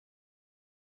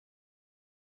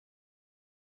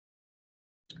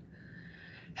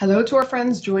Hello to our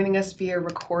friends joining us via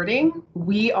recording.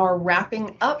 We are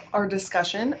wrapping up our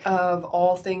discussion of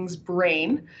all things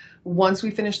brain. Once we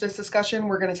finish this discussion,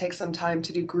 we're going to take some time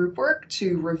to do group work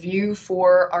to review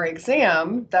for our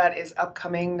exam that is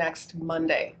upcoming next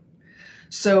Monday.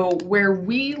 So where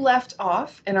we left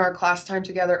off in our class time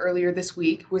together earlier this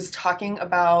week was talking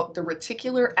about the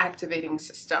reticular activating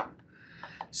system.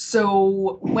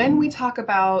 So when we talk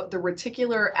about the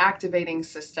reticular activating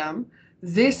system,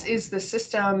 this is the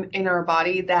system in our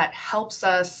body that helps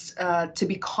us to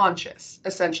be conscious,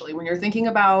 essentially. When you're thinking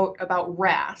about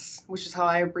RAS, which is how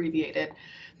I abbreviate it,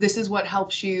 this is what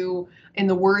helps you, in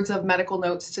the words of medical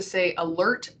notes, to say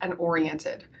alert and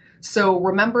oriented. So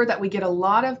remember that we get a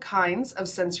lot of kinds of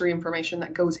sensory information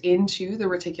that goes into the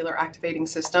reticular activating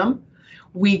system.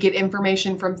 We get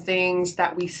information from things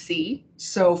that we see.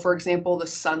 So for example, the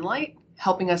sunlight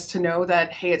helping us to know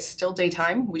that, hey, it's still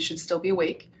daytime, we should still be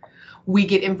awake. We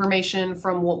get information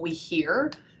from what we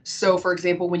hear. So for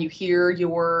example, when you hear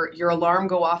your alarm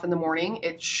go off in the morning,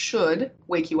 it should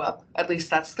wake you up. At least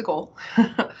that's the goal.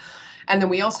 And then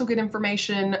we also get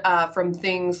information from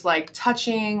things like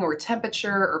touching or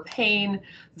temperature or pain.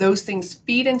 Those things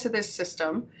feed into this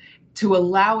system to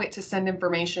allow it to send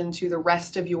information to the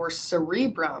rest of your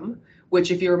cerebrum,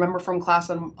 which, if you remember from class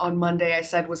on Monday, I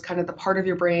said was kind of the part of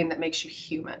your brain that makes you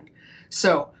human.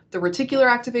 So the reticular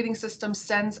activating system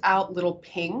sends out little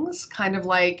pings, kind of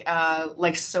like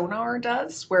sonar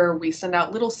does, where we send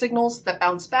out little signals that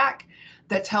bounce back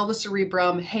that tell the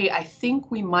cerebrum, hey, I think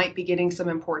we might be getting some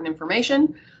important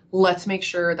information. Let's make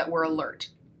sure that we're alert.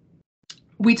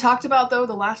 We talked about, though,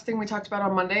 the last thing we talked about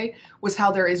on Monday was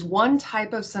how there is one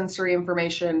type of sensory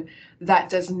information that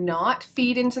does not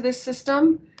feed into this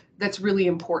system that's really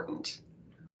important.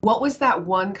 What was that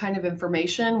one kind of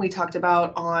information we talked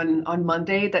about on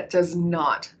Monday that does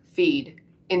not feed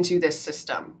into this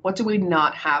system? What do we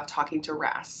not have talking to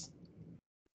RAS?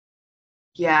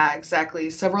 Yeah, exactly.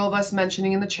 Several of us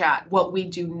mentioning in the chat, what we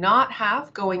do not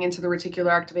have going into the reticular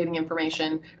activating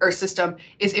information or system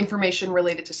is information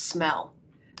related to smell.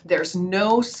 There's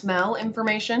no smell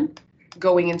information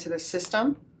going into the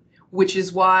system, which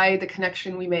is why the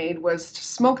connection we made was to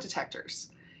smoke detectors.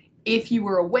 If you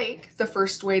were awake, the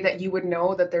first way that you would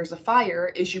know that there's a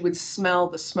fire is you would smell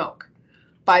the smoke.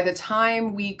 By the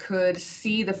time we could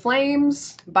see the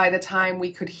flames, by the time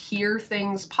we could hear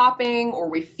things popping or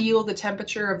we feel the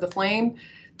temperature of the flame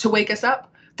to wake us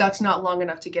up, that's not long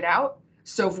enough to get out.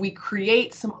 So if we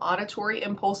create some auditory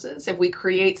impulses, if we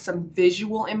create some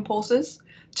visual impulses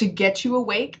to get you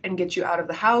awake and get you out of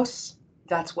the house,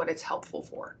 that's what it's helpful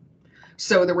for.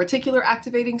 So the reticular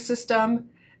activating system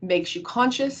makes you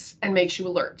conscious and makes you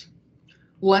alert.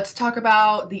 Let's talk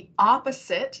about the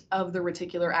opposite of the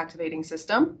reticular activating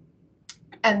system,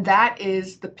 and that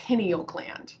is the pineal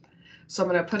gland. So I'm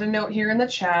going to put a note here in the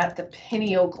chat. The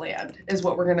pineal gland is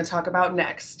what we're going to talk about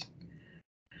next.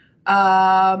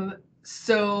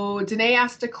 So Danae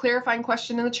asked a clarifying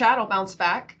question in the chat. I'll bounce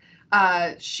back.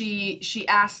 She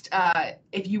asked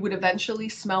if you would eventually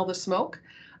smell the smoke.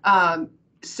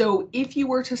 So if you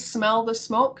were to smell the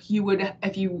smoke, you would,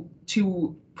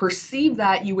 to perceive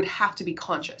that, you would have to be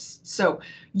conscious. So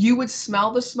you would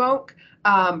smell the smoke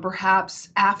perhaps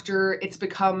after it's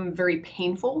become very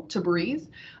painful to breathe.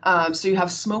 So you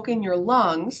have smoke in your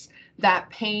lungs, that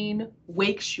pain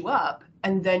wakes you up,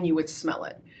 and then you would smell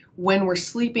it. When we're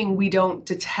sleeping, we don't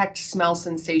detect smell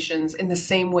sensations in the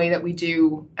same way that we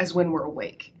do as when we're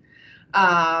awake.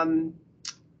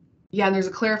 Yeah, and there's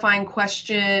a clarifying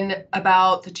question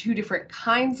about the two different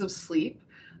kinds of sleep.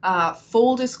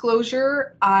 Full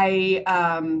disclosure, I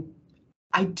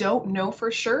don't know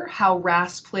for sure how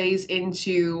RAS plays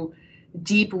into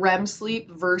deep REM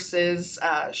sleep versus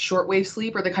shortwave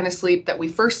sleep, or the kind of sleep that we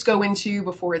first go into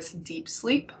before it's deep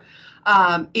sleep.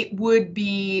 It would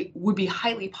be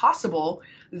highly possible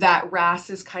that RAS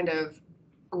is kind of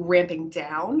ramping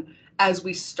down as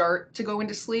we start to go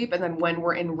into sleep, and then when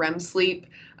we're in REM sleep,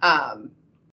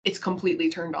 it's completely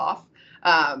turned off.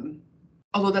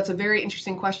 Although that's a very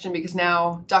interesting question, because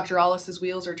now Dr. Alice's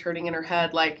wheels are turning in her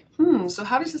head like, so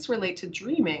how does this relate to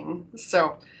dreaming?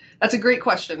 So that's a great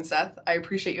question, Seth. I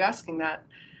appreciate you asking that.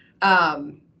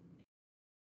 And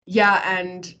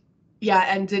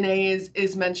Danae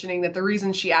is mentioning that the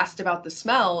reason she asked about the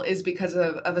smell is because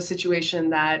of a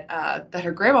situation that that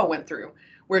her grandma went through,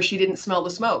 where she didn't smell the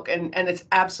smoke. And it's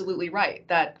absolutely right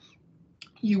that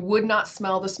you would not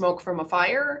smell the smoke from a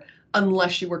fire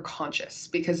unless you were conscious,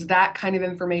 because that kind of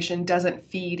information doesn't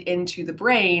feed into the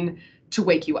brain to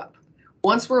wake you up.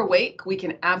 Once we're awake, we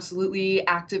can absolutely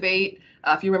activate.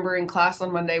 If you remember in class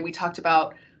on Monday, we talked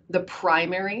about the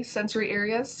primary sensory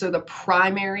areas. So the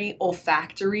primary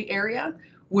olfactory area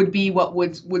would be what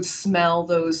would smell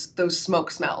those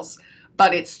smoke smells,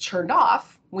 but it's turned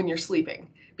off when you're sleeping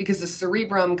because the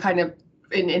cerebrum kind of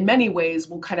in many ways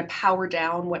will kind of power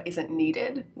down what isn't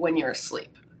needed when you're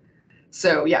asleep.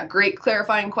 So yeah, great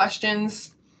clarifying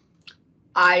questions.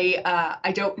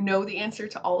 I don't know the answer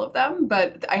to all of them,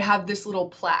 but I have this little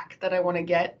plaque that I want to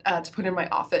get to put in my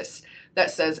office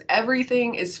that says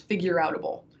everything is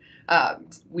figure-outable.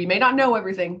 We may not know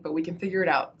everything, but we can figure it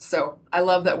out. So I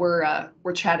love that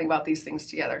we're chatting about these things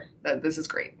together. This is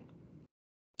great.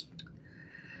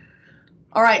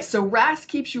 All right, so RAS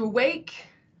keeps you awake.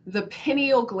 The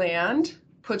pineal gland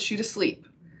puts you to sleep.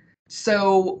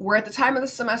 So we're at the time of the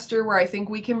semester where I think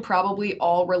we can probably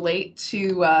all relate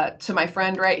to my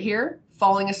friend right here,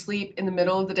 falling asleep in the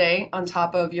middle of the day on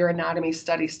top of your anatomy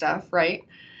study stuff, right?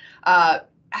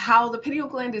 How the pineal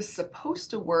gland is supposed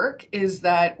to work is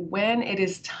that when it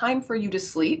is time for you to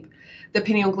sleep, the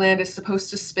pineal gland is supposed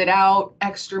to spit out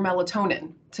extra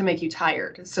melatonin to make you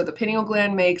tired. So the pineal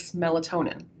gland makes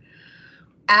melatonin.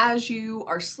 As you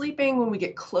are sleeping, when we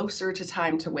get closer to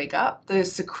time to wake up, the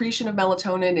secretion of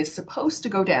melatonin is supposed to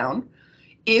go down.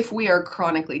 If we are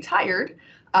chronically tired,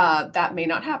 that may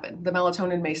not happen. The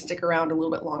melatonin may stick around a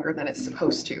little bit longer than it's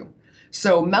supposed to.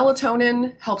 So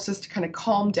melatonin helps us to kind of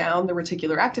calm down the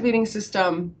reticular activating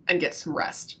system and get some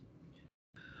rest.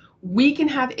 We can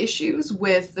have issues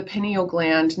with the pineal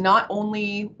gland, not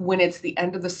only when it's the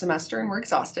end of the semester and we're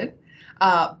exhausted,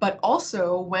 but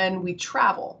also when we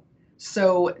travel.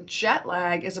 So jet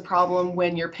lag is a problem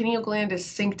when your pineal gland is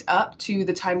synced up to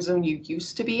the time zone you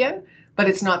used to be in, but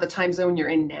it's not the time zone you're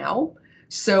in now.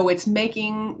 So it's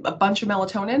making a bunch of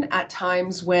melatonin at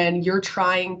times when you're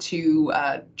trying to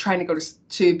go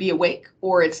to be awake,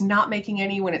 or it's not making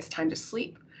any when it's time to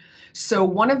sleep. So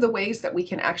one of the ways that we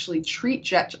can actually treat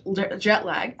jet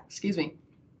lag,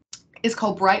 is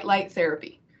called bright light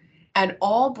therapy. And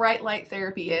all bright light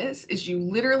therapy is you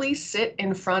literally sit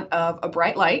in front of a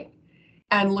bright light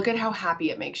and look at how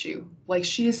happy it makes you. Like,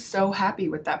 she is so happy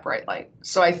with that bright light.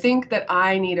 So I think that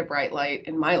I need a bright light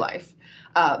in my life.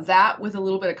 That with a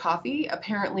little bit of coffee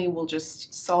apparently will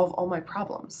just solve all my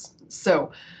problems.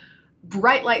 So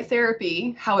bright light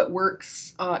therapy, how it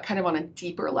works kind of on a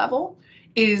deeper level,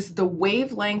 is the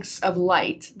wavelengths of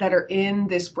light that are in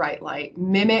this bright light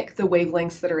mimic the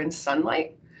wavelengths that are in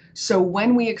sunlight. So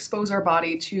when we expose our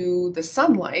body to the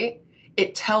sunlight,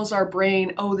 it tells our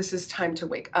brain, oh, this is time to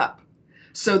wake up.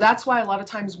 So that's why a lot of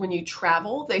times when you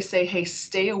travel, they say, hey,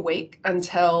 stay awake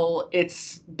until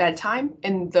it's bedtime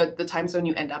in the time zone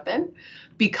you end up in,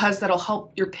 because that'll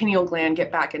help your pineal gland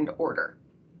get back into order.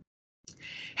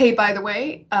 Hey, by the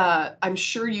way, I'm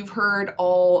sure you've heard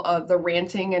all of the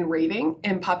ranting and raving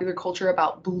in popular culture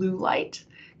about blue light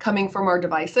coming from our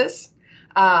devices.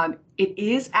 It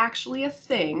is actually a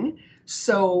thing.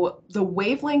 So the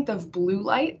wavelength of blue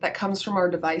light that comes from our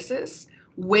devices,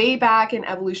 way back in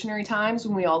evolutionary times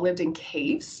when we all lived in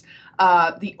caves,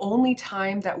 the only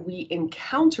time that we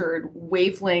encountered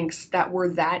wavelengths that were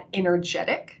that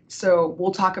energetic. So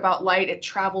we'll talk about light, it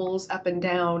travels up and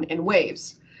down in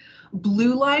waves.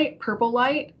 Blue light, purple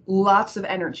light, lots of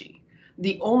energy.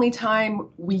 The only time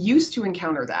we used to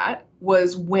encounter that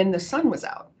was when the sun was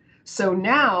out. So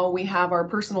now we have our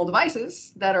personal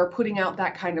devices that are putting out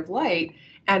that kind of light,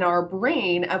 and our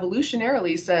brain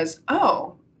evolutionarily says,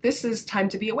 oh, this is time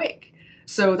to be awake.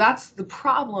 So that's the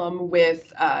problem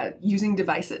with using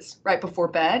devices right before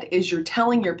bed, is you're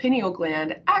telling your pineal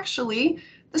gland, actually,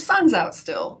 the sun's out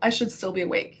still. I should still be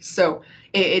awake. So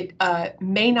it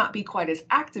may not be quite as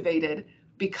activated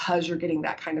because you're getting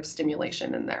that kind of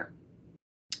stimulation in there.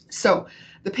 So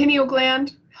the pineal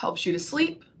gland helps you to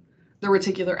sleep. The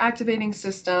reticular activating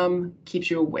system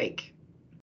keeps you awake.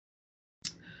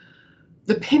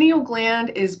 The pineal gland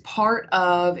is part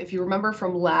of, if you remember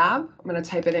from lab, I'm going to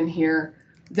type it in here,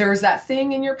 there's that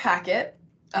thing in your packet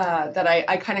that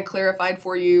I kind of clarified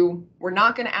for you. We're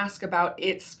not going to ask about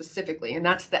it specifically, and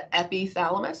that's the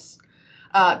epithalamus.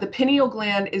 The pineal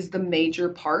gland is the major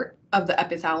part of the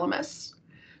epithalamus.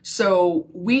 So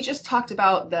we just talked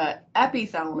about the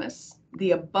epithalamus,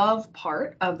 the above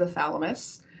part of the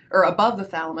thalamus, or above the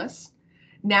thalamus.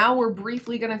 Now we're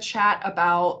briefly going to chat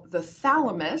about the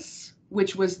thalamus,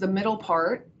 which was the middle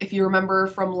part. If you remember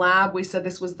from lab, we said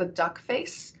this was the duck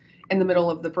face in the middle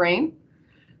of the brain.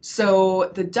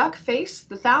 So the duck face,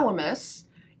 the thalamus,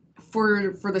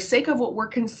 for the sake of what we're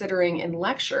considering in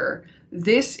lecture,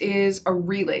 this is a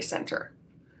relay center.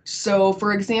 So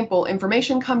for example,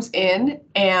 information comes in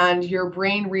and your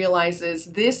brain realizes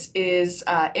this is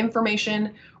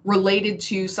information related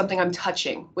to something I'm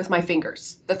touching with my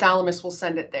fingers. The thalamus will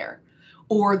send it there.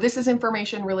 Or this is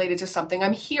information related to something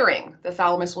I'm hearing. The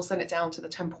thalamus will send it down to the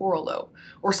temporal lobe.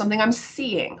 Or something I'm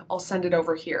seeing, I'll send it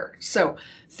over here. So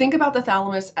think about the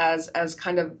thalamus as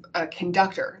kind of a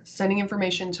conductor, sending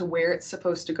information to where it's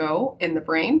supposed to go in the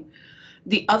brain.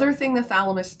 The other thing the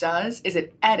thalamus does is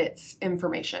it edits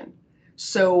information.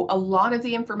 So a lot of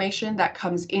the information that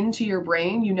comes into your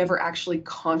brain, you never actually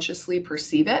consciously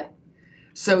perceive it.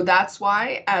 So that's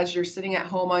why as you're sitting at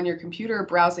home on your computer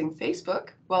browsing Facebook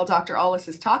while Dr. Aulis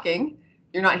is talking,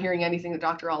 you're not hearing anything that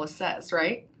Dr. Aulis says,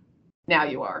 right? Now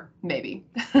you are, maybe.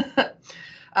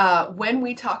 When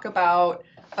we talk about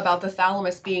the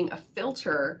thalamus being a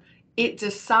filter, it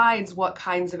decides what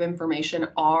kinds of information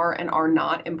are and are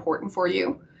not important for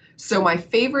you. So my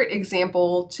favorite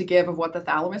example to give of what the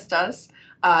thalamus does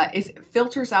is it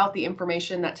filters out the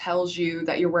information that tells you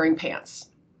that you're wearing pants.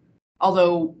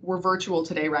 Although we're virtual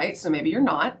today, right? So maybe you're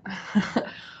not.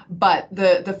 But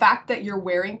the fact that you're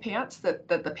wearing pants, that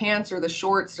the pants or the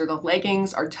shorts or the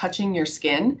leggings are touching your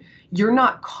skin, you're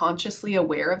not consciously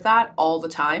aware of that all the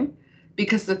time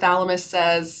because the thalamus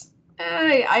says,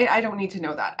 I don't need to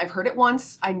know that. I've heard it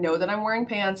once. I know that I'm wearing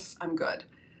pants. I'm good.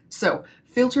 So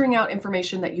filtering out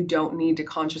information that you don't need to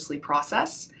consciously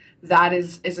process, that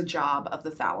is a job of the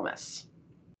thalamus.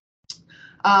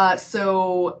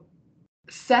 So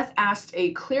Seth asked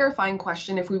a clarifying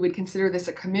question if we would consider this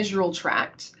a commissural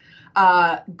tract.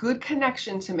 Good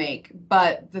connection to make,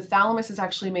 but the thalamus is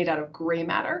actually made out of gray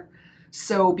matter.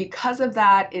 So because of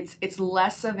that, it's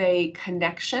less of a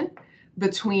connection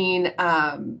between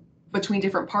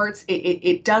different parts.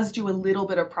 It does do a little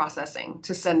bit of processing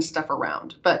to send stuff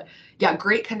around, but yeah,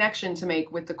 great connection to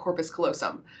make with the corpus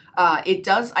callosum. It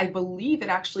does, I believe it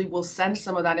actually will send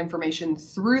some of that information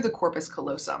through the corpus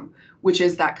callosum, which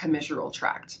is that commissural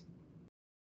tract.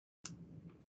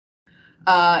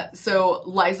 So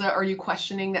Liza, are you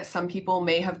questioning that some people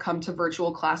may have come to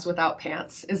virtual class without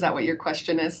pants? Is that what your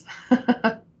question is?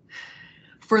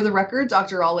 For the record,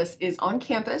 Dr. Aulis is on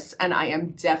campus and I am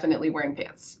definitely wearing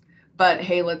pants. But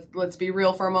hey, let's be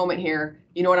real for a moment here.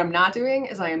 You know what I'm not doing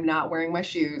is I am not wearing my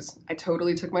shoes. I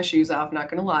totally took my shoes off, not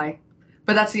gonna lie.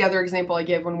 But that's the other example I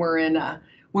give when we're in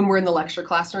the lecture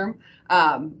classroom.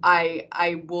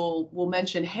 I will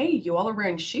mention, hey, you all are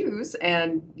wearing shoes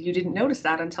and you didn't notice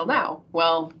that until now.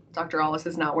 Well, Dr. Aulis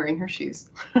is not wearing her shoes.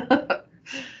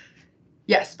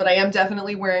 Yes, but I am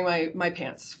definitely wearing my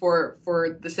pants for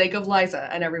the sake of Liza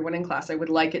and everyone in class. I would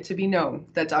like it to be known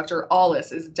that Dr.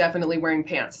 Aulis is definitely wearing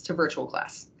pants to virtual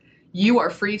class. You are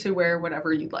free to wear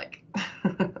whatever you'd like.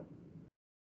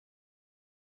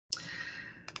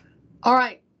 All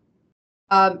right.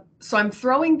 So I'm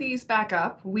throwing these back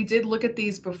up. We did look at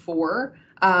these before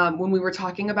when we were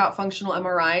talking about functional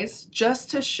MRIs,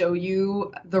 just to show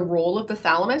you the role of the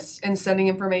thalamus in sending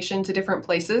information to different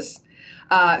places.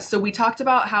 So we talked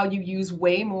about how you use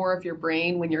way more of your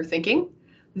brain when you're thinking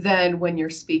than when you're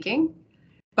speaking.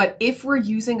 But if we're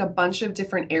using a bunch of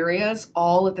different areas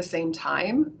all at the same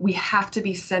time, we have to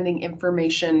be sending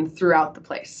information throughout the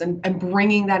place and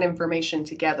bringing that information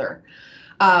together.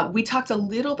 We talked a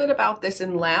little bit about this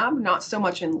in lab, not so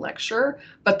much in lecture,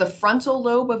 but the frontal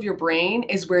lobe of your brain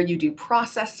is where you do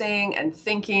processing and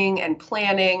thinking and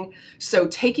planning. So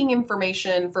taking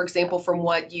information, for example, from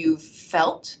what you've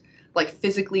felt, like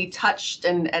physically touched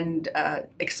and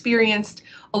experienced,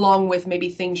 along with maybe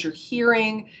things you're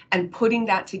hearing, and putting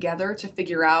that together to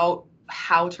figure out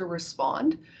how to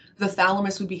respond. The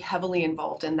thalamus would be heavily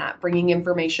involved in that, bringing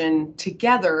information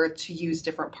together to use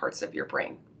different parts of your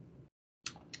brain.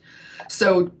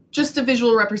 So just a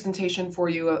visual representation for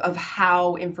you of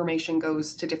how information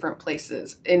goes to different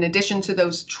places. In addition to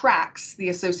those tracks, the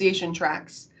association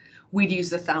tracks, we'd use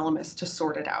the thalamus to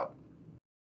sort it out.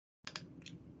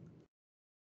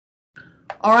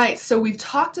 All right, so we've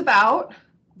talked about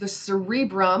the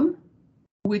cerebrum,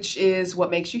 which is what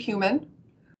makes you human.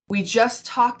 We just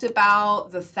talked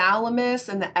about the thalamus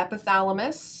and the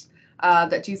epithalamus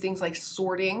that do things like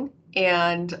sorting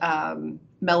and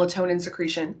melatonin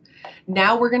secretion.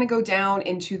 Now we're going to go down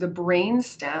into the brain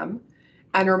stem.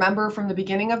 And remember from the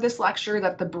beginning of this lecture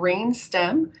that the brain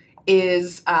stem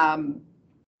is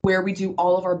where we do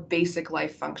all of our basic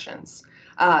life functions.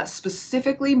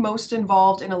 Specifically, most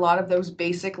involved in a lot of those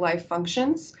basic life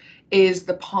functions is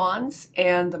the pons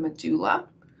and the medulla.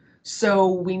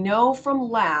 So we know from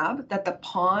lab that the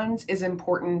pons is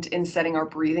important in setting our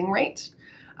breathing rate.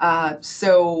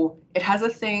 So it has a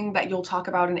thing that you'll talk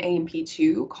about in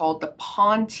A&P2 called the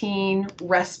pontine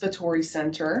respiratory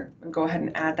center. I'll go ahead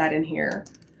and add that in here.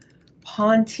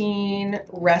 Pontine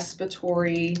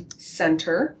respiratory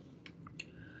center.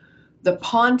 The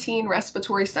Pontine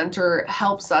Respiratory Center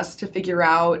helps us to figure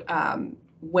out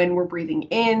when we're breathing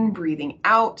in, breathing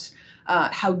out,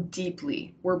 how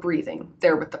deeply we're breathing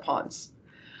there with the pons.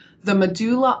 The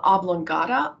medulla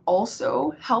oblongata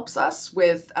also helps us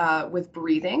with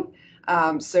breathing,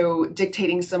 so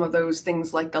dictating some of those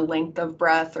things like the length of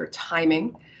breath or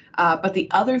timing. But the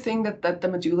other thing that the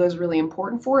medulla is really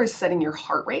important for is setting your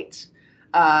heart rate.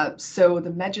 So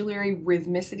the medullary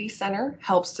rhythmicity center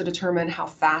helps to determine how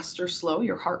fast or slow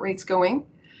your heart rate's going.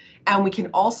 And we can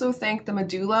also thank the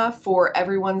medulla for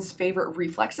everyone's favorite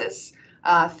reflexes,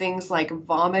 things like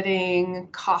vomiting,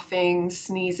 coughing,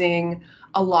 sneezing.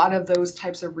 A lot of those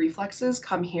types of reflexes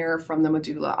come here from the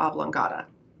medulla oblongata.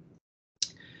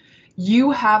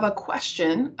 You have a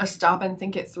question, a stop and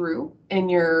think it through in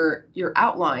your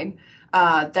outline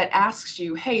that asks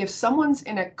you, hey, if someone's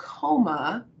in a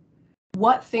coma,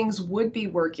 what things would be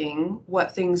working,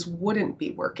 what things wouldn't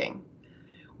be working?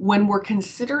 When we're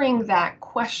considering that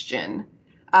question,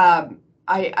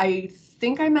 I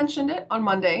think I mentioned it on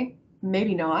Monday,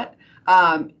 maybe not.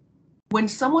 When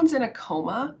someone's in a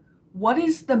coma, what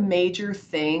is the major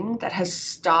thing that has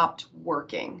stopped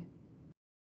working?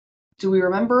 Do we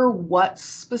remember what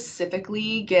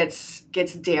specifically gets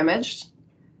damaged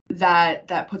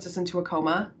that puts us into a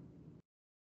coma?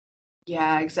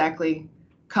 Yeah, exactly.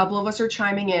 A couple of us are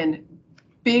chiming in.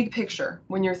 Big picture,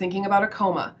 when you're thinking about a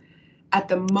coma, at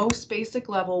the most basic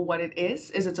level, what it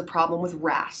is it's a problem with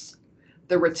RAS.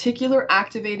 The reticular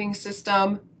activating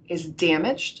system is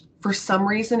damaged. For some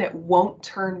reason, it won't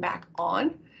turn back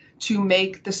on to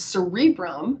make the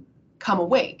cerebrum come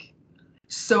awake.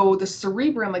 So the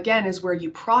cerebrum, again, is where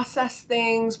you process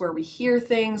things, where we hear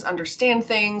things, understand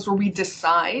things, where we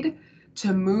decide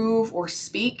to move or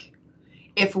speak.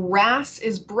 If RAS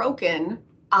is broken,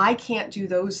 I can't do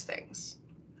those things.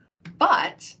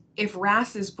 But if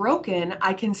RAS is broken,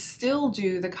 I can still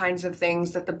do the kinds of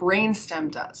things that the brainstem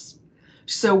does.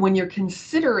 So when you're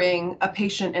considering a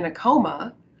patient in a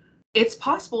coma, it's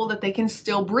possible that they can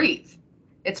still breathe.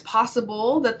 It's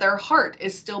possible that their heart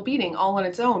is still beating all on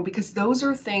its own, because those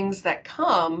are things that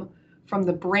come from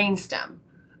the brainstem,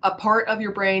 a part of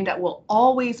your brain that will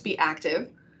always be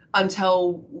active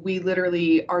until we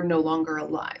literally are no longer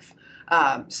alive.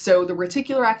 So the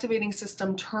reticular activating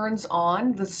system turns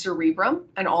on the cerebrum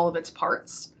and all of its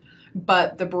parts,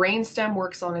 but the brainstem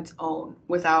works on its own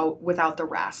without the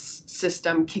RAS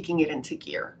system kicking it into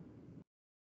gear.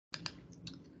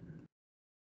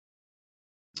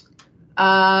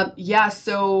 Yeah,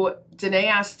 so Danae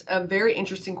asked a very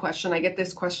interesting question. I get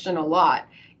this question a lot,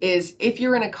 is if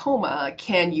you're in a coma,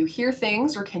 can you hear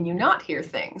things or can you not hear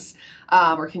things?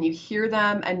 Or can you hear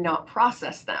them and not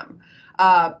process them?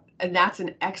 And that's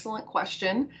an excellent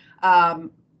question.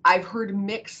 I've heard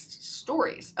mixed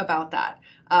stories about that.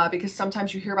 Because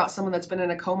sometimes you hear about someone that's been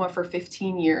in a coma for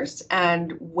 15 years,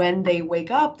 and when they wake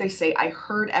up, they say, I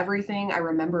heard everything, I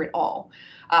remember it all.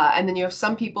 And then you have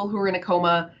some people who are in a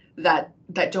coma that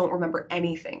don't remember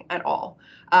anything at all.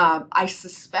 I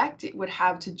suspect it would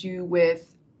have to do with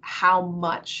how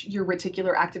much your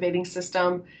reticular activating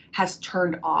system has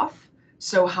turned off.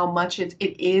 So how much it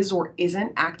is or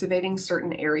isn't activating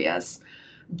certain areas.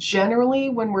 Generally,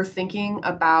 when we're thinking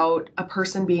about a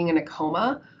person being in a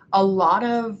coma, a lot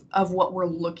of what we're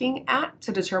looking at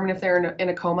to determine if they're in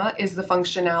a coma is the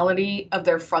functionality of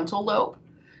their frontal lobe.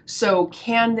 So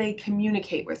can they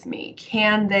communicate with me?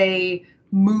 Can they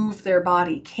move their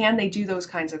body? Can they do those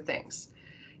kinds of things?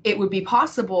 It would be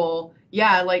possible,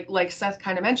 yeah, like Seth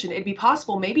kind of mentioned, it'd be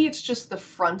possible maybe it's just the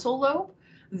frontal lobe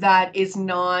that is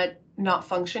not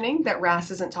functioning, that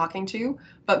RAS isn't talking to,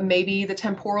 but maybe the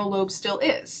temporal lobe still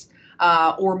is.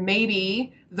 Or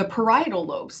maybe the parietal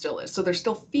lobe still is, so they're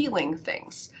still feeling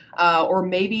things. Or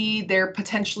maybe they're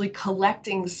potentially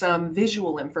collecting some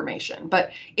visual information.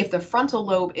 But if the frontal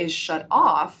lobe is shut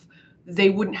off, they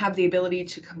wouldn't have the ability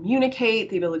to communicate,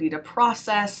 the ability to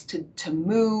process, to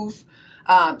move.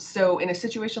 So in a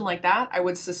situation like that, I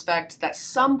would suspect that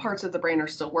some parts of the brain are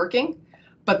still working,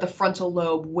 but the frontal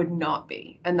lobe would not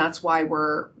be. And that's why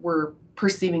we're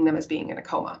perceiving them as being in a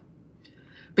coma.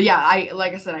 But yeah,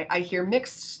 like I said, I hear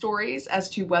mixed stories as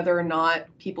to whether or not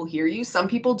people hear you. Some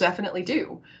people definitely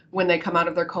do. When they come out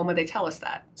of their coma, they tell us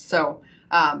that. So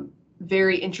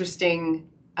very interesting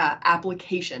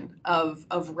application of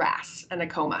RAS and a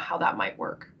coma, how that might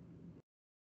work.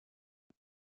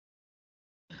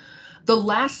 The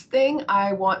last thing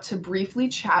I want to briefly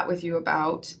chat with you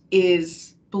about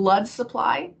is blood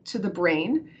supply to the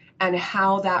brain and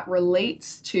how that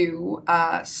relates to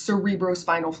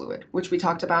cerebrospinal fluid, which we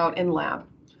talked about in lab.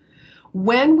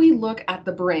 When we look at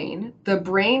the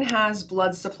brain has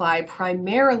blood supply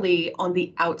primarily on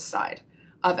the outside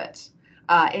of it.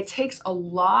 It takes a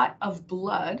lot of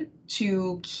blood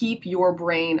to keep your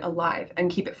brain alive and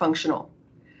keep it functional.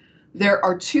 There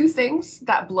are two things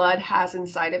that blood has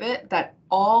inside of it that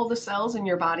all the cells in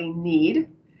your body need.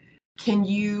 Can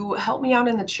you help me out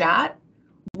in the chat?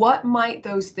 What might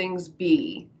those things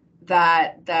be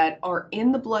that are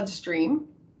in the bloodstream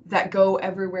that go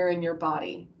everywhere in your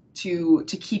body to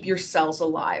keep your cells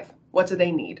alive? What do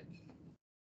they need?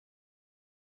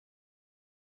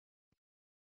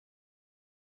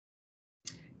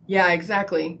 Yeah,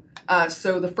 exactly.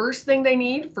 So the first thing they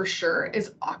need for sure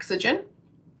is oxygen.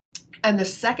 And the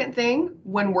second thing,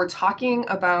 when we're talking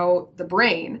about the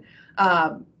brain,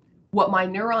 what my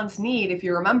neurons need, if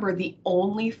you remember, the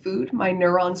only food my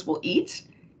neurons will eat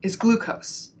is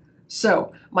glucose.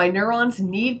 So my neurons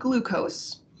need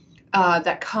glucose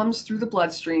that comes through the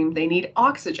bloodstream. They need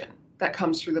oxygen that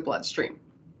comes through the bloodstream.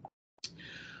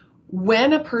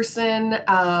 When a person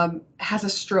has a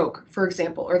stroke, for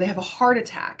example, or they have a heart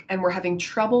attack and we're having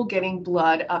trouble getting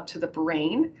blood up to the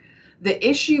brain, the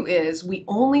issue is we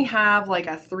only have like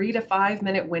a 3 to 5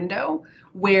 minute window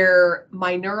where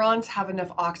my neurons have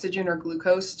enough oxygen or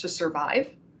glucose to survive.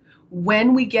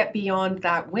 When we get beyond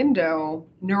that window,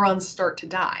 neurons start to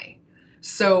die.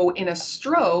 So in a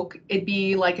stroke, it'd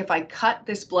be like if I cut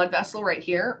this blood vessel right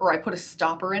here, or I put a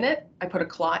stopper in it, I put a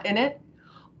clot in it,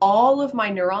 all of my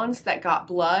neurons that got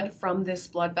blood from this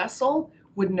blood vessel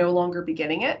would no longer be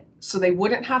getting it. So they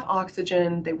wouldn't have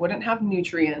oxygen, they wouldn't have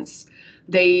nutrients,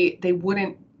 they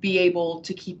wouldn't be able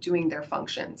to keep doing their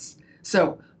functions.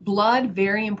 So blood,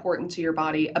 very important to your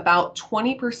body. About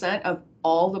 20% of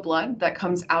all the blood that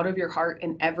comes out of your heart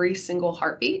in every single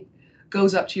heartbeat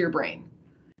goes up to your brain.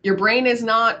 Your brain is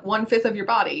not 1/5 of your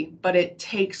body, but it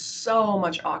takes so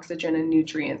much oxygen and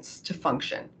nutrients to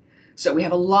function. So we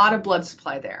have a lot of blood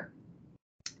supply there.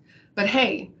 But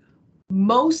hey,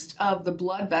 most of the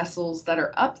blood vessels that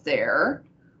are up there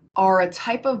are a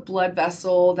type of blood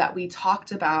vessel that we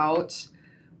talked about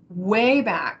way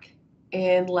back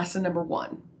in lesson number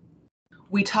 1.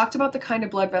 We talked about the kind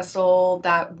of blood vessel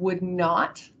that would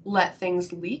not let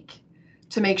things leak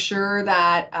to make sure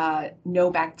that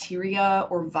no bacteria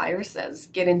or viruses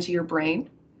get into your brain.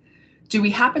 Do we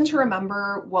happen to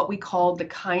remember what we called the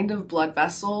kind of blood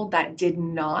vessel that did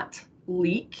not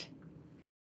leak?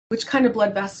 Which kind of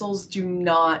blood vessels do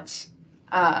not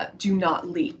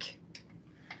leak?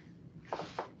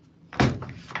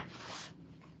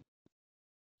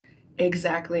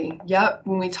 Exactly. Yep.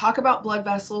 When we talk about blood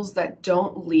vessels that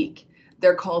don't leak,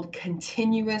 they're called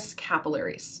continuous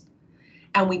capillaries.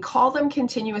 And we call them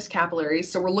continuous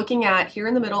capillaries. So we're looking at, here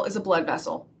in the middle is a blood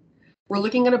vessel. We're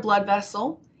looking at a blood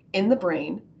vessel in the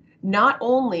brain. Not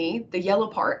only the yellow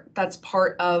part, that's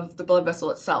part of the blood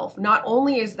vessel itself, not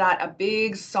only is that a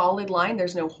big solid line,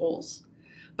 there's no holes,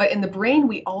 but in the brain,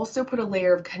 we also put a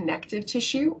layer of connective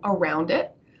tissue around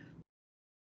it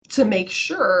to make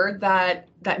sure that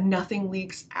nothing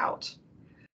leaks out.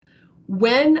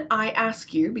 When I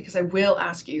ask you, because I will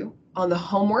ask you on the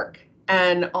homework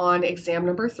and on exam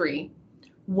number 3,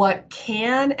 what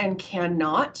can and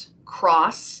cannot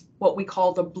cross what we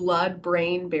call the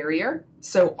blood-brain barrier,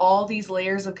 so all these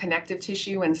layers of connective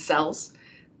tissue and cells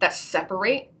that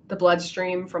separate the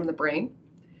bloodstream from the brain.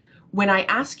 When I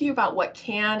ask you about what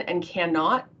can and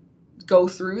cannot go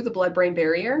through the blood-brain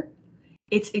barrier,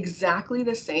 it's exactly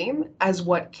the same as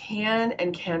what can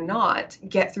and cannot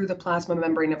get through the plasma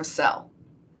membrane of a cell.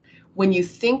 When you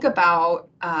think about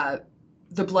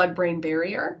the blood-brain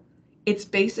barrier, it's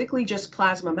basically just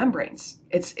plasma membranes.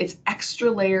 It's extra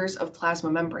layers of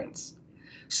plasma membranes.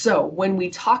 So when we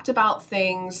talked about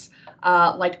things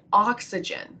like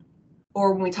oxygen,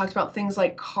 or when we talked about things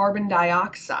like carbon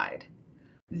dioxide,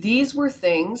 these were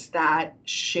things that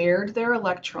shared their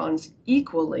electrons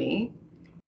equally.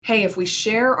 Hey, if we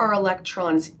share our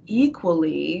electrons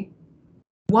equally,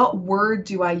 what word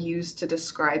do I use to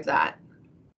describe that?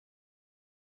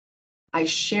 I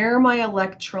share my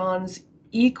electrons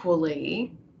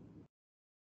equally,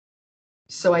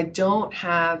 so I don't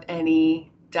have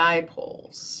any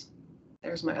dipoles.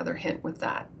 There's my other hint with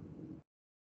that.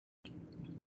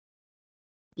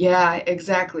 Yeah,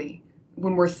 exactly.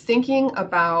 When we're thinking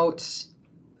about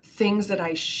things that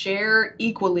I share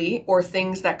equally or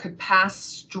things that could pass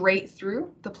straight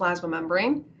through the plasma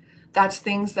membrane, that's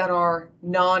things that are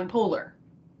nonpolar.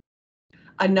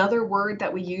 Another word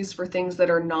that we use for things that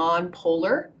are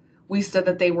nonpolar, we said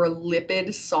that they were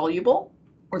lipid soluble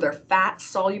or they're fat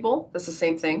soluble. That's the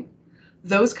same thing.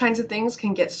 Those kinds of things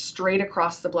can get straight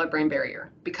across the blood-brain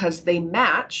barrier because they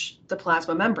match the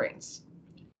plasma membranes.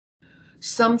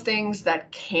 some things that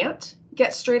can't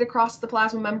get straight across the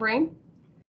plasma membrane,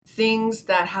 things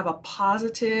that have a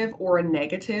positive or a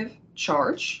negative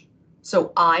charge.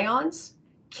 So ions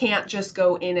can't just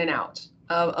go in and out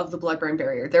of the blood-brain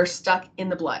barrier. They're stuck in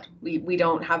the blood. We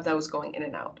don't have those going in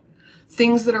and out.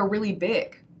 Things that are really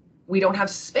big, we don't have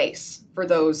space for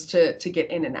those to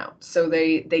get in and out. So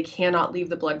they cannot leave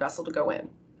the blood vessel to go in.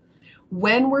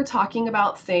 When we're talking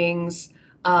about things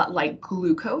like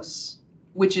glucose,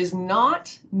 which is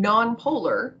not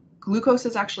non-polar, glucose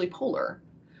is actually polar.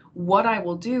 What I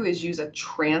will do is use a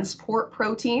transport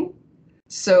protein.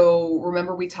 So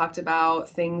remember we talked about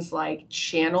things like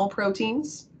channel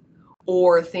proteins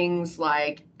or things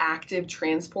like active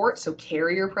transport, so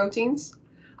carrier proteins.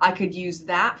 I could use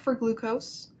that for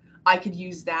glucose. I could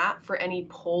use that for any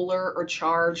polar or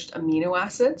charged amino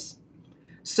acids.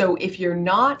 So if you're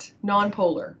not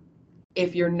nonpolar,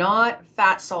 if you're not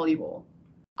fat soluble,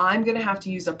 I'm going to have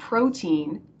to use a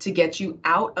protein to get you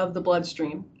out of the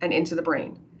bloodstream and into the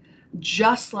brain,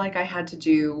 just like I had to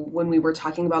do when we were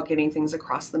talking about getting things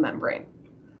across the membrane.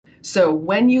 So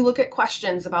when you look at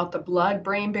questions about the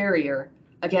blood-brain barrier,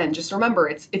 again, just remember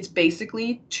it's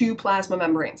basically two plasma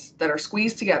membranes that are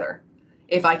squeezed together.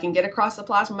 If I can get across the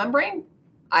plasma membrane,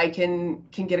 I can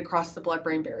get across the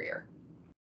blood-brain barrier.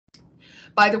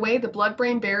 By the way, the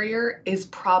blood-brain barrier is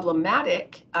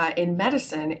problematic in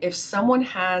medicine if someone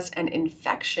has an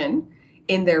infection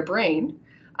in their brain.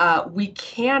 We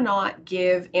cannot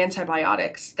give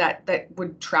antibiotics that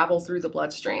would travel through the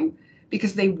bloodstream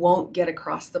because they won't get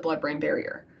across the blood-brain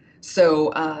barrier.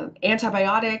 So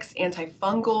antibiotics,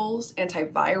 antifungals,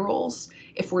 antivirals,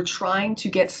 if we're trying to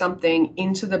get something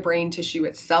into the brain tissue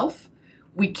itself,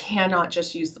 we cannot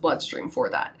just use the bloodstream for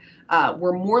that.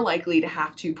 We're more likely to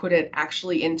have to put it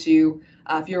actually into,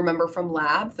 if you remember from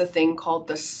lab, the thing called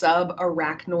the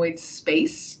subarachnoid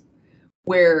space,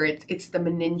 where it's the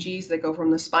meninges that go from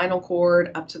the spinal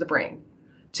cord up to the brain.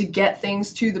 To get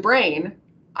things to the brain,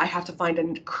 I have to find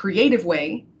a creative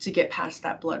way to get past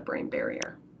that blood-brain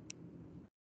barrier.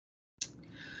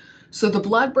 So the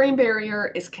blood-brain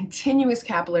barrier is continuous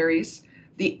capillaries.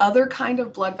 The other kind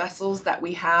of blood vessels that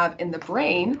we have in the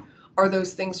brain are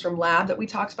those things from lab that we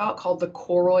talked about called the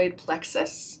choroid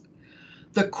plexus.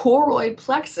 The choroid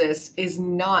plexus is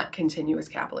not continuous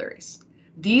capillaries.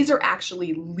 These are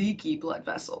actually leaky blood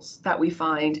vessels that we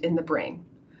find in the brain.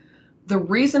 The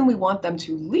reason we want them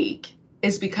to leak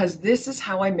is because this is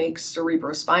how I make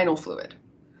cerebrospinal fluid.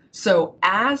 So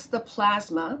as the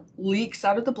plasma leaks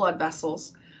out of the blood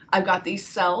vessels, I've got these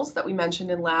cells that we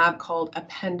mentioned in lab called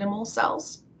ependymal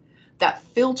cells that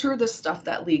filter the stuff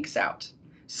that leaks out.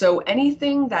 So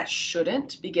anything that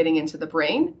shouldn't be getting into the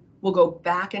brain will go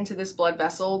back into this blood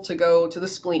vessel to go to the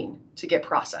spleen to get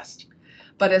processed.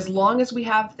 But as long as we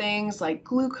have things like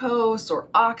glucose or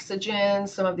oxygen,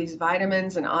 some of these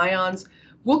vitamins and ions,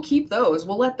 we'll keep those.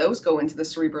 We'll let those go into the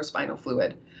cerebrospinal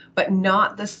fluid, but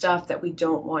not the stuff that we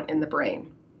don't want in the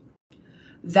brain.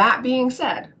 That being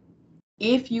said,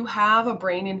 if you have a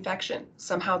brain infection,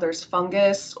 somehow there's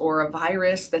fungus or a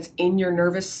virus that's in your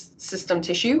nervous system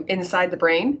tissue inside the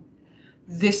brain,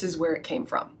 this is where it came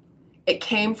from. It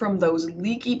came from those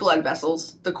leaky blood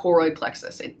vessels, the choroid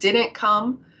plexus. It didn't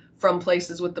come from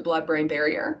places with the blood-brain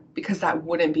barrier because that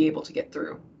wouldn't be able to get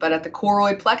through. But at the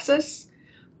choroid plexus,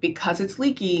 because it's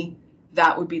leaky,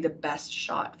 that would be the best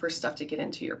shot for stuff to get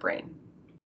into your brain.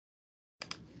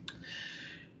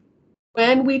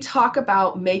 When we talk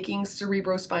about making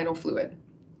cerebrospinal fluid,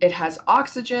 it has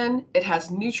oxygen, it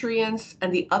has nutrients,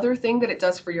 and the other thing that it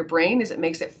does for your brain is it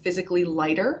makes it physically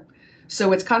lighter.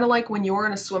 So it's kind of like when you're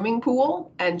in a swimming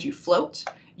pool and you float,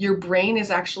 your brain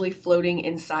is actually floating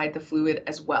inside the fluid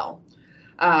as well.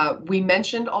 We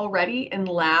mentioned already in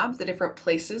lab the different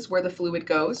places where the fluid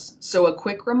goes. So a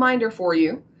quick reminder for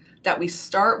you that we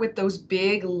start with those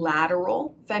big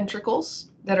lateral ventricles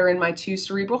that are in my two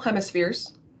cerebral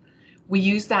hemispheres. We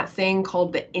use that thing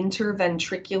called the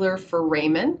interventricular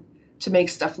foramen to make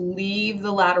stuff leave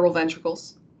the lateral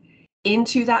ventricles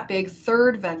into that big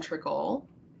third ventricle,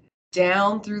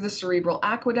 down through the cerebral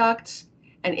aqueduct,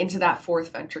 and into that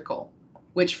fourth ventricle,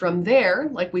 which from there,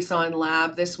 like we saw in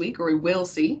lab this week, or we will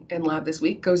see in lab this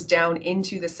week, goes down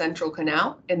into the central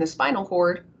canal in the spinal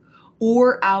cord,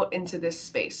 or out into this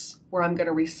space where I'm going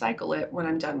to recycle it when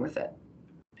I'm done with it.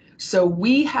 So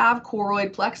we have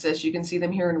choroid plexus. You can see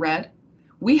them here in red.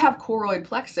 We have choroid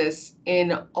plexus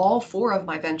in all four of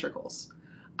my ventricles.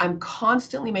 I'm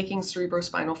constantly making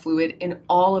cerebrospinal fluid in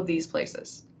all of these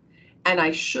places. And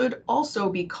I should also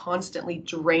be constantly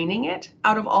draining it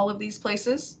out of all of these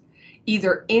places,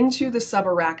 either into the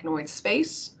subarachnoid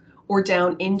space or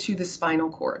down into the spinal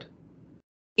cord.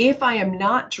 If I am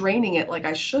not draining it like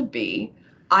I should be,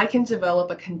 I can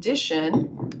develop a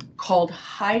condition called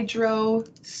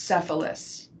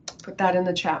hydrocephalus. Put that in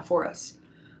the chat for us.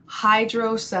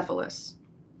 Hydrocephalus.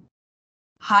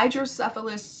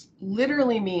 Hydrocephalus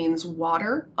literally means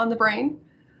water on the brain,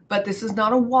 but this is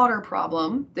not a water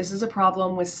problem. This is a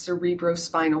problem with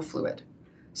cerebrospinal fluid.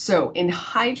 So in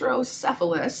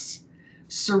hydrocephalus,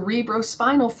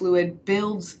 cerebrospinal fluid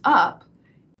builds up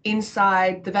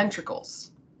inside the ventricles.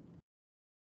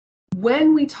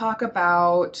 When we talk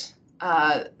about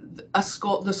the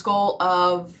skull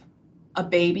of a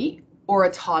baby or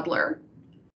a toddler,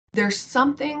 there's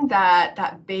something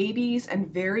that babies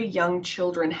and very young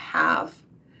children have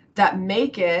that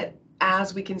make it,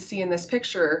 as we can see in this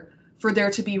picture, for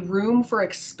there to be room for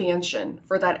expansion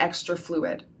for that extra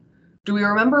fluid. Do we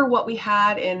remember what we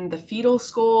had in the fetal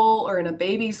skull or in a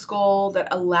baby skull that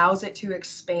allows it to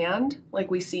expand,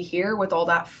 like we see here with all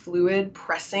that fluid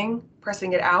pressing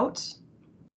it out?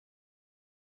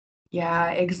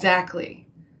 Yeah, exactly.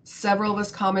 Several of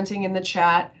us commenting in the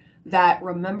chat that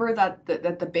remember that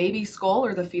the baby skull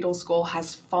or the fetal skull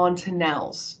has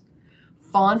fontanelles.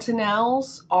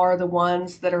 Fontanelles are the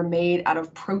ones that are made out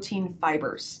of protein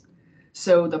fibers.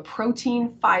 So the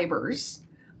protein fibers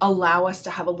allow us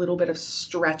to have a little bit of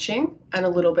stretching and a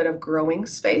little bit of growing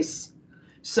space.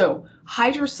 So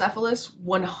hydrocephalus,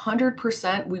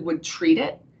 100% we would treat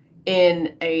it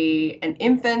in an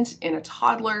infant, in a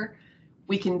toddler.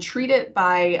 We can treat it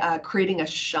by creating a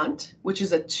shunt, which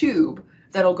is a tube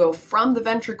that'll go from the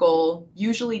ventricle,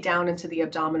 usually down into the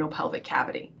abdominal pelvic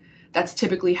cavity. That's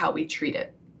typically how we treat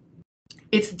it.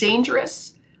 It's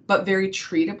dangerous, but very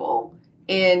treatable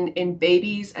in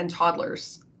babies and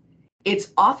toddlers.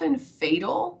 It's often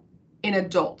fatal in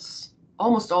adults.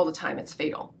 Almost all the time it's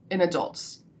fatal in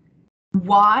adults.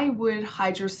 Why would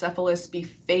hydrocephalus be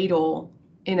fatal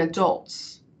in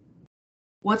adults?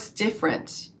 What's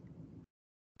different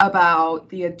about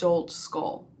the adult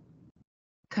skull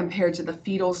compared to the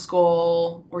fetal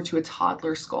skull or to a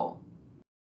toddler skull?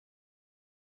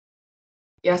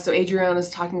 Yeah, so Adriana is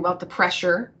talking about the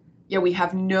pressure. Yeah, we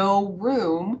have no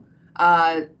room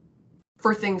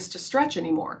for things to stretch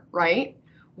anymore, right?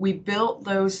 We built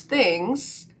those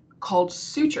things called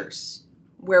sutures,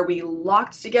 where we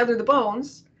locked together the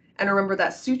bones. And remember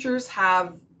that sutures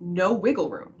have no wiggle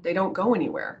room. They don't go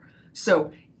anywhere.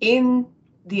 So in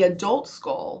the adult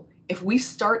skull, if we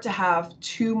start to have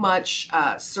too much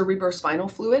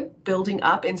cerebrospinal fluid building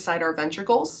up inside our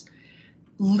ventricles,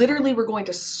 literally we're going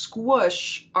to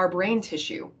squish our brain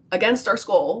tissue against our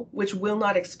skull, which will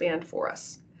not expand for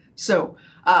us. So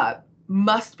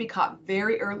must be caught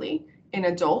very early in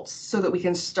adults so that we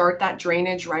can start that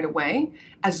drainage right away.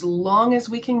 As long as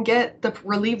we can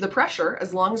relieve the pressure,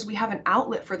 as long as we have an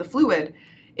outlet for the fluid,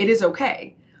 it is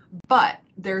okay. But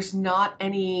there's not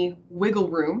any wiggle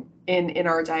room in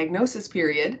our diagnosis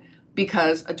period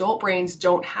because adult brains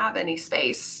don't have any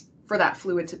space for that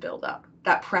fluid to build up.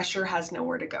 That pressure has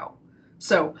nowhere to go.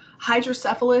 So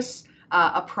hydrocephalus,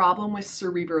 a problem with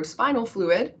cerebrospinal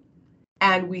fluid,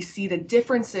 and we see the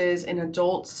differences in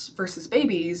adults versus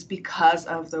babies because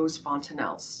of those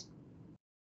fontanelles.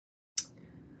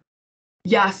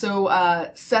 Yeah,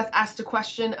 so Seth asked a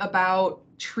question about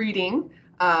treating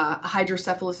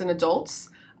hydrocephalus in adults.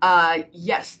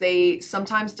 Yes, they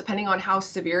sometimes, depending on how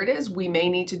severe it is, we may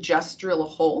need to just drill a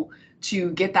hole to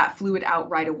get that fluid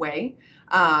out right away.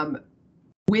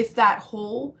 With that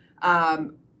hole,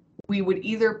 we would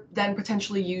either then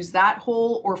potentially use that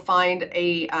hole or find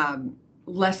a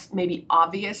less maybe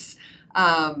obvious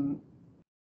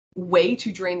way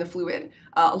to drain the fluid.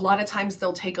 A lot of times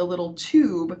they'll take a little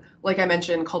tube, like I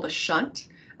mentioned, called a shunt,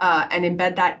 and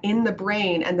embed that in the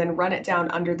brain and then run it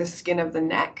down under the skin of the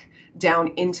neck down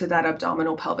into that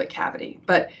abdominal pelvic cavity.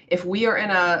 But if we are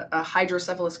in a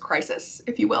hydrocephalus crisis,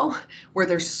 if you will, where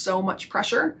there's so much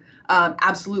pressure,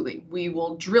 absolutely, we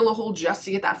will drill a hole just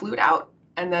to get that fluid out,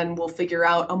 and then we'll figure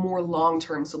out a more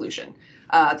long-term solution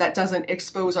that doesn't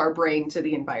expose our brain to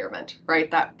the environment, right?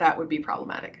 That would be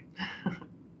problematic.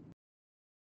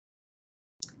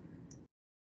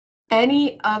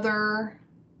 Any other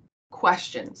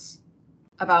questions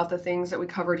about the things that we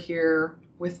covered here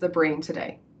with the brain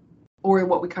today, or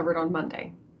what we covered on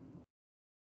Monday?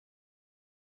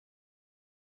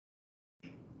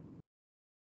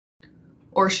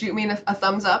 Or shoot me a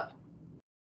thumbs up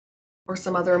or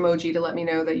some other emoji to let me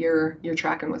know that you're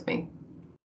tracking with me.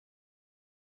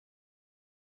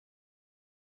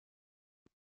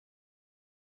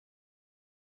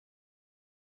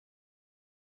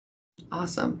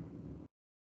 Awesome.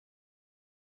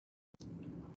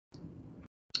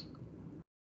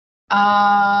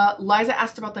 Liza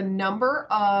asked about the number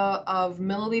of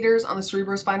milliliters on the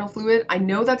cerebrospinal fluid. I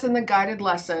know that's in the guided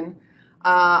lesson.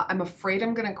 I'm afraid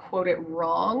I'm going to quote it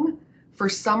wrong. For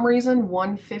some reason,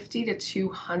 150 to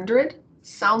 200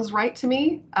 sounds right to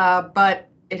me, but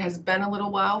it has been a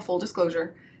little while, full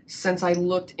disclosure, since I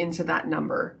looked into that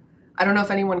number. I don't know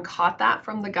if anyone caught that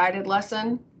from the guided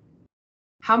lesson.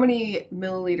 How many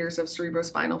milliliters of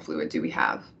cerebrospinal fluid do we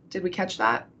have? Did we catch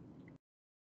that?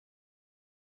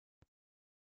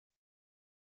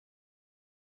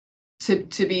 To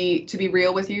be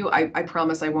real with you, I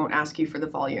promise I won't ask you for the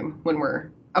volume when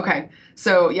we're okay.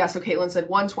 So yeah, so Caitlin said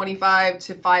 125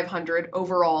 to 500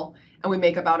 overall, and we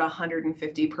make about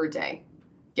 150 per day.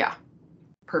 Yeah,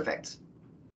 perfect.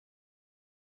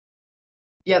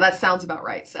 Yeah, that sounds about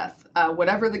right, Seth.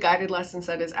 Whatever the guided lesson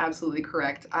said is absolutely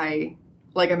correct.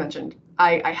 Like I mentioned,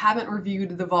 I haven't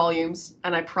reviewed the volumes,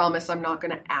 and I promise I'm not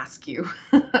going to ask you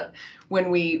when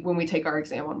we take our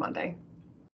exam on Monday.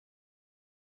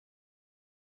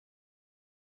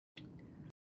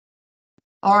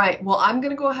 All right, well, I'm going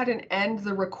to go ahead and end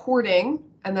the recording,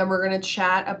 and then we're going to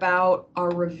chat about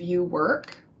our review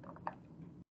work.